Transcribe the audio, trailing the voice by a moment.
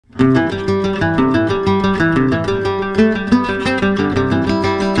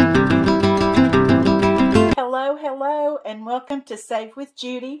Hello, and welcome to Save with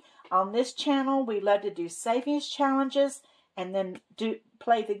Judy. On this channel, we love to do savings challenges and then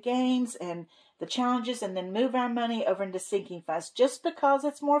play the games and the challenges and then move our money over into sinking funds just because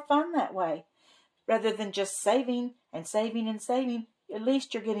it's more fun that way. Rather than just saving and saving and saving, at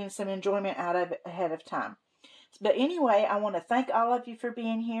least you're getting some enjoyment out of it ahead of time. But anyway, I want to thank all of you for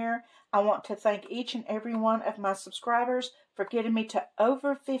being here. I want to thank each and every one of my subscribers for getting me to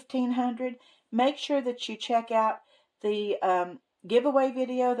over 1,500. Make sure that you check out the giveaway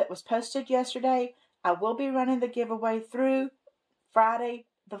video that was posted yesterday. I will be running the giveaway through Friday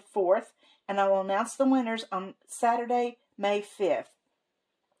the 4th, and I will announce the winners on Saturday, May 5th.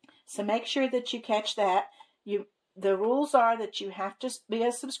 So make sure that you catch that. The rules are that you have to be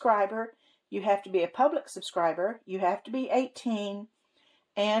a subscriber, you have to be a public subscriber, you have to be 18,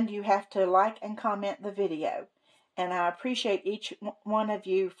 and you have to like and comment the video. And I appreciate each one of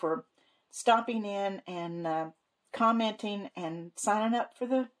you for stopping in and commenting and signing up for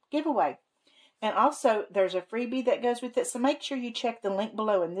the giveaway. And also, there's a freebie that goes with it, so make sure you check the link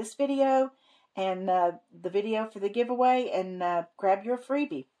below in this video and the video for the giveaway and grab your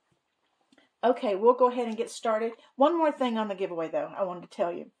freebie. Okay, we'll go ahead and get started. One more thing on the giveaway, though, I wanted to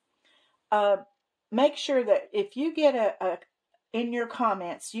tell you. Make sure that if you get in your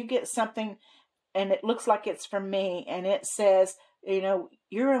comments, you get something and it looks like it's from me and it says, you know,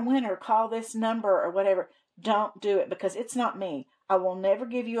 you're a winner, call this number or whatever. Don't do it because it's not me. I will never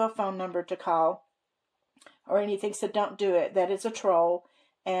give you a phone number to call or anything, so don't do it. That is a troll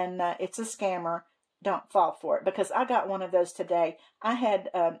and it's a scammer. Don't fall for it because I got one of those today. I had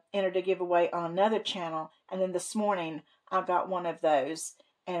entered a giveaway on another channel, and then this morning I got one of those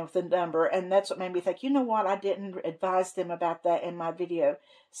and with the number, and that's what made me think, you know what, I didn't advise them about that in my video.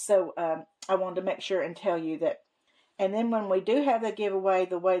 So I wanted to make sure and tell you that. And then when we do have the giveaway,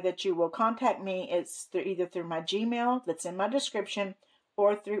 the way that you will contact me is either through my Gmail that's in my description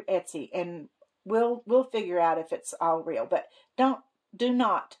or through Etsy, and we'll figure out if it's all real. But do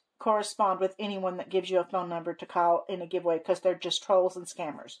not correspond with anyone that gives you a phone number to call in a giveaway because they're just trolls and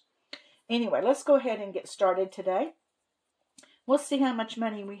scammers. Anyway, let's go ahead and get started today. We'll see how much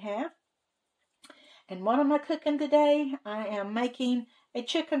money we have. And what am I cooking today? I am making a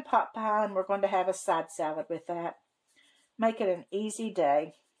chicken pot pie, and we're going to have a side salad with that. Make it an easy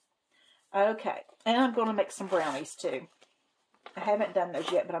day. Okay, and I'm going to make some brownies too. I haven't done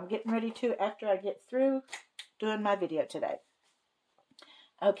those yet, but I'm getting ready to after I get through doing my video today.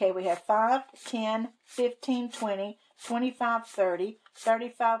 Okay, we have 5, 10, 15, 20, 25, 30,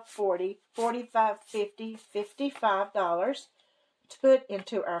 35, 40, 45, 50, $55 to put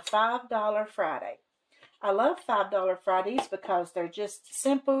into our $5 Friday. I love $5 Fridays because they're just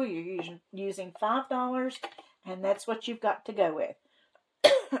simple. You're using $5, and that's what you've got to go with.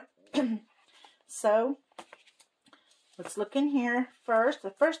 So, let's look in here first. The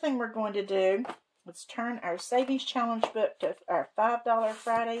first thing we're going to do, let's turn our Savings Challenge book to our $5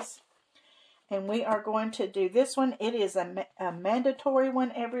 Fridays. And we are going to do this one. It is a mandatory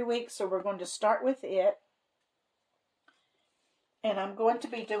one every week, so we're going to start with it. And I'm going to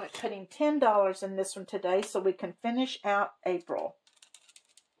be putting $10 in this one today so we can finish out April.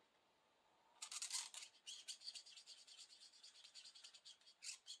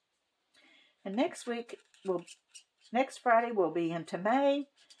 And next Friday we'll be into May,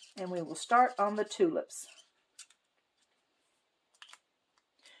 and we will start on the tulips.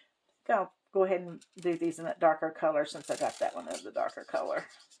 I'll go ahead and do these in that darker color since I got that one in the darker color.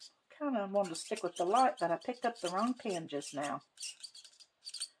 Kind of wanted to stick with the light, but I picked up the wrong pen just now.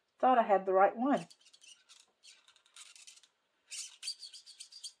 Thought I had the right one.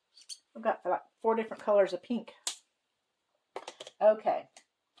 I've got like 4 different colors of pink. Okay,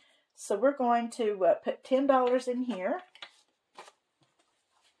 so we're going to put $10 in here.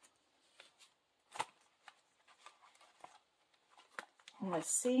 And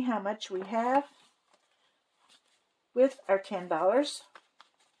let's see how much we have with our $10.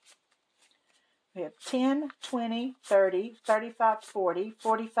 We have 10, 20, 30, 35, 40,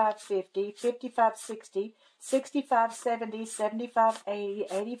 45, 50, 55, 60, 65, 70, 75, 80,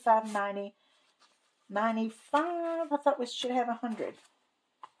 85, 90, 95. I thought we should have 100.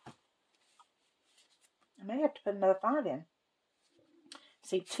 I may have to put another 5 in.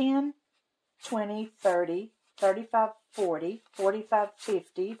 See, 10, 20, 30, 35, 40, 45,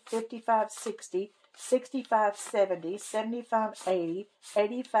 50, 55, 60, 65, 70, 75, 80,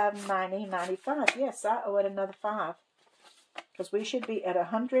 85, 90, 95. Yes, I owe it another 5. Because we should be at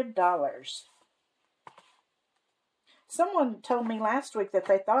 $100. Someone told me last week that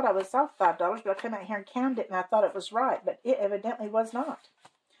they thought I was off $5, but I came out here and counted it, and I thought it was right, but it evidently was not.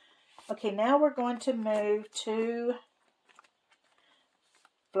 Okay, now we're going to move to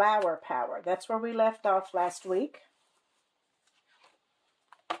Flower Power. That's where we left off last week.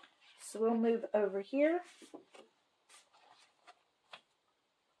 So we'll move over here.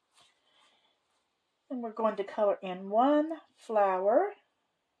 And we're going to color in one flower.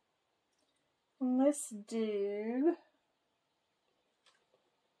 Let's do...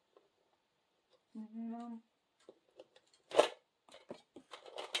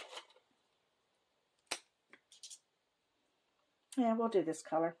 yeah, we'll do this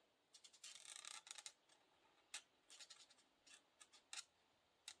color.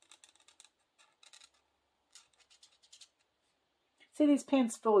 See, these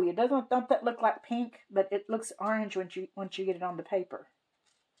pens fool you. Don't that look like pink? But it looks orange once you get it on the paper.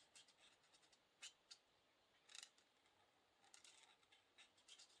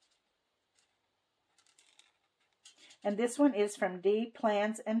 And this one is from D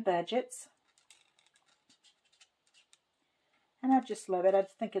Plans and Budgets. And I just love it. I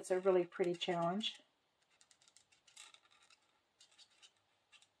think it's a really pretty challenge.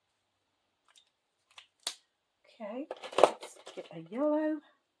 Okay, let's get a yellow.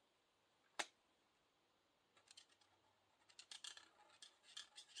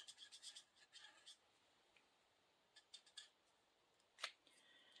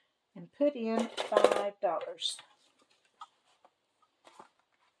 And put in $5.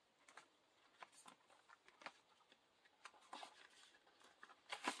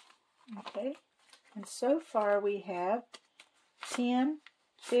 Okay, and so far we have 10,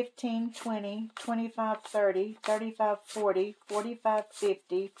 15, 20, 25, 30, 35, 40, 45,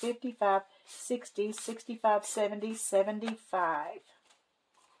 50, 55, 60, 65, 70, 75.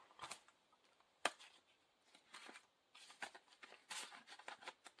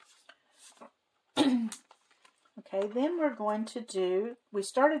 Okay, then we're going to do, we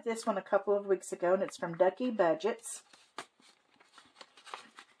started this one a couple of weeks ago, and it's from Ducky Budgets.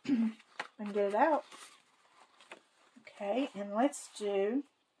 And get it out. Okay, and let's do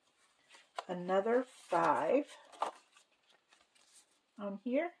another 5 on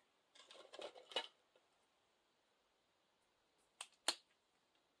here.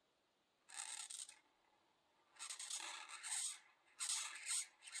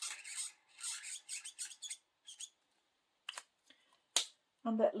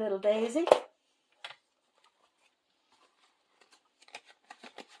 On that little daisy.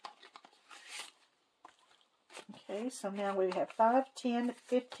 Okay, so now we have $5, $10,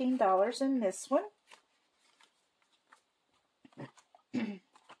 $15 in this one.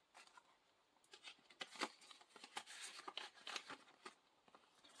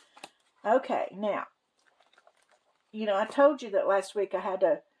 Okay, now, you know, I told you that last week I had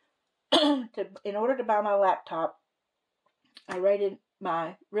to, in order to buy my laptop, I rated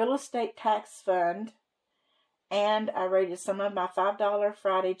my real estate tax fund, and I rated some of my $5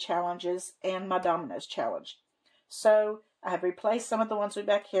 Friday challenges and my Domino's challenge. So I have replaced some of the ones we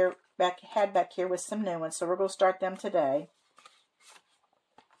had back here with some new ones. So we're going to start them today.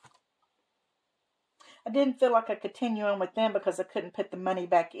 I didn't feel like I could continue on with them because I couldn't put the money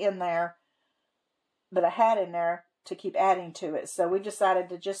back in there that I had in there to keep adding to it. So we decided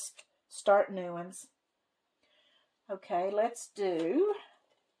to just start new ones. Okay, let's do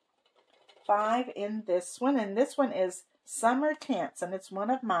 5 in this one. And this one is Summer Tints, and it's one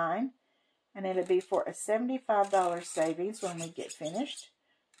of mine. And it'll be for a $75 savings when we get finished.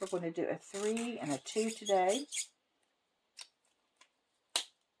 We're going to do a 3 and a 2 today.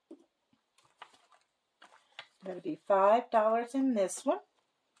 That'll be $5 in this one.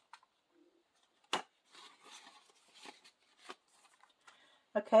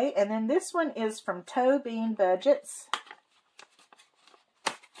 Okay, and then this one is from Toe Bean Budgets.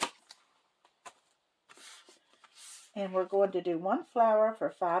 And we're going to do one flower for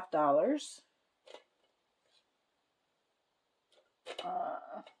 $5.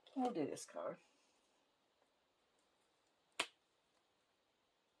 We'll do this color.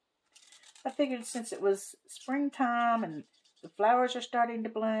 I figured since it was springtime and the flowers are starting to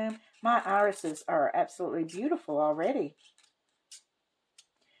bloom, my irises are absolutely beautiful already.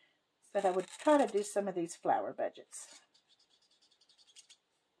 So I would try to do some of these flower budgets.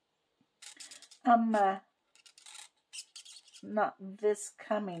 Not this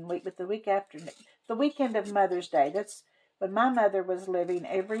coming week, but the week after, the weekend of Mother's Day. That's when my mother was living.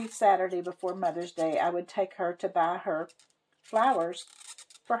 Every Saturday before Mother's Day, I would take her to buy her flowers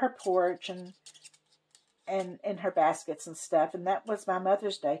for her porch and in her baskets and stuff. And that was my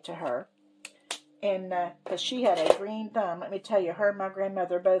Mother's Day to her. And because she had a green thumb, let me tell you, her and my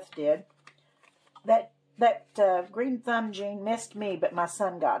grandmother both did. That green thumb gene missed me, but my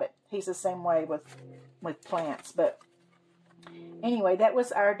son got it. He's the same way with plants. But anyway, that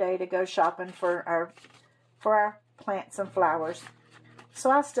was our day to go shopping for our plants and flowers.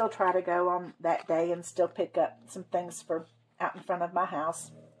 So I still try to go on that day and still pick up some things for out in front of my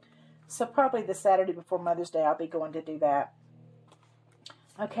house. So probably the Saturday before Mother's Day, I'll be going to do that.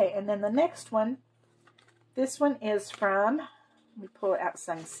 Okay, and then the next one, this one is from, let me pull it out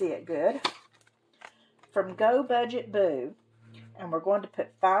so I can see it good, from Go Budget Boo. And we're going to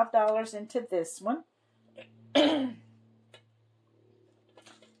put $5 into this one. And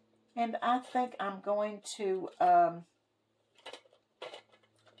I think I'm going to, oh,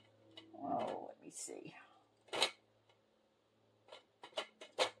 let me see.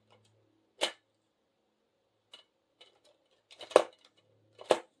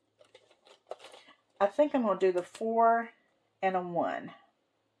 I think I'm going to do the 4 and a 1.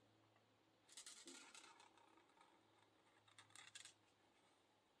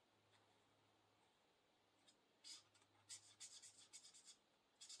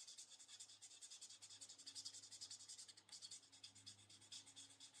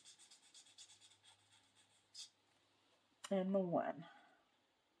 And the 1.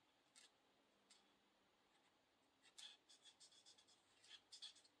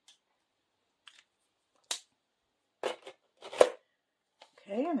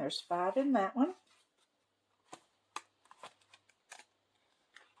 Okay, and there's 5 in that one.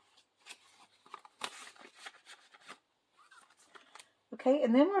 Okay,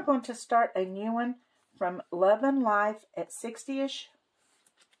 and then we're going to start a new one from Love and Life at 60ish.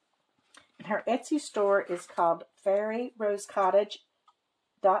 And her Etsy store is called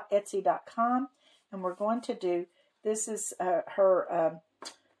fairyrosecottage.etsy.com. And we're going to do, this is her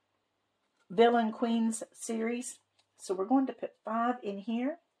Villain Queens series. So we're going to put 5 in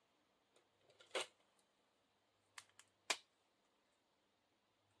here.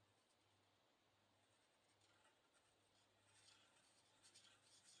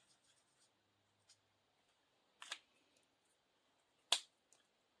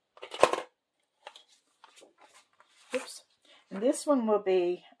 Oops. And this one will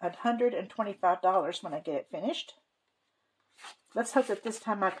be $125 when I get it finished. Let's hope that this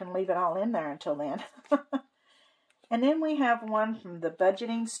time I can leave it all in there until then. And then we have one from the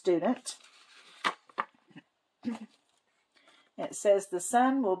Budgeting Student. It says, the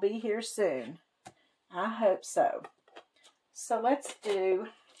sun will be here soon. I hope so. So let's do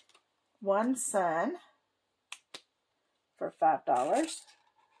one sun for $5.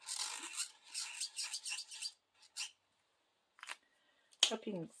 Hope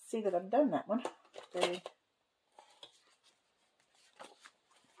you can see that I've done that one.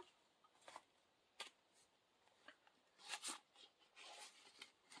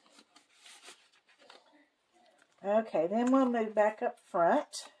 Okay, then we'll move back up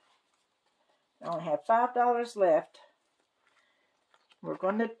front. I only have $5 left. We're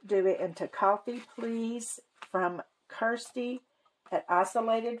going to do it into Coffee Please from Kirsty at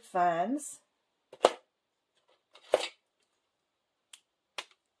Isolated Funds.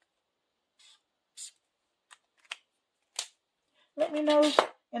 Let me know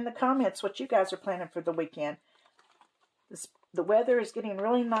in the comments what you guys are planning for the weekend. The weather is getting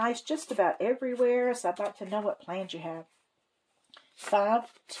really nice just about everywhere, so I'd like to know what plans you have. 5,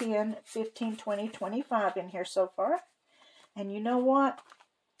 10, 15, 20, 25 in here so far. And you know what?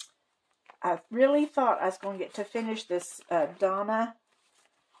 I really thought I was going to get to finish this Donna,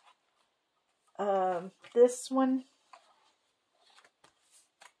 this one,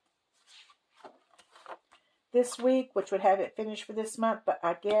 this week, which would have it finished for this month, but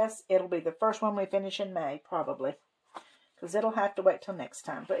I guess it'll be the first one we finish in May, probably. Because it'll have to wait till next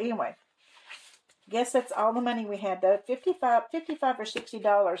time. But anyway, guess that's all the money we had, though. $55 or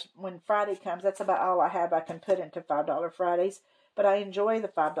 $60 when Friday comes. That's about all I have I can put into $5 Fridays. But I enjoy the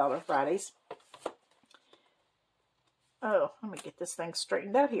 $5 Fridays. Oh, let me get this thing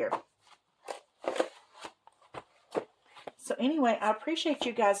straightened out here. So anyway, I appreciate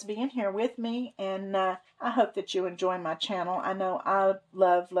you guys being here with me. And I hope that you enjoy my channel. I know I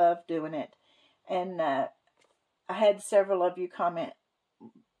love doing it. And I had several of you comment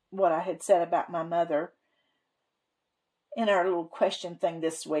what I had said about my mother in our little question thing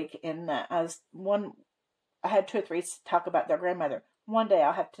this week. And I had 2 or 3 talk about their grandmother. One day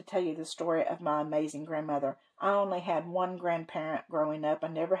I'll have to tell you the story of my amazing grandmother. I only had one grandparent growing up. I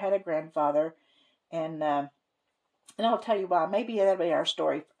never had a grandfather. And I'll tell you why. Maybe that'll be a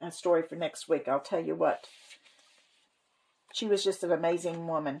story for next week. I'll tell you what. She was just an amazing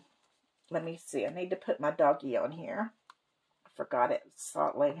woman. let me see. I need to put my doggy on here. I forgot it. Saw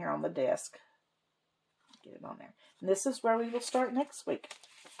it laying here on the desk. Get it on there. And this is where we will start next week.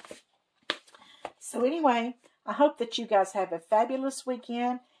 So anyway, I hope that you guys have a fabulous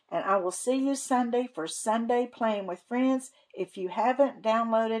weekend. And I will see you Sunday for Sunday Playing with Friends. If you haven't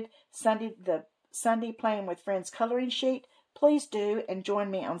downloaded the Sunday Playing with Friends coloring sheet, please do, and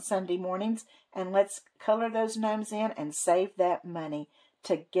join me on Sunday mornings. And let's color those gnomes in and save that money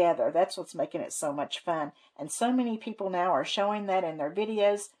together. That's what's making it so much fun. And so many people now are showing that in their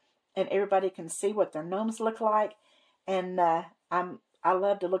videos, and everybody can see what their gnomes look like. And I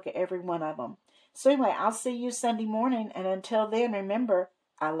love to look at every one of them. So anyway, I'll see you Sunday morning. And until then, remember,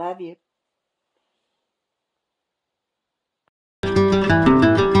 I love you.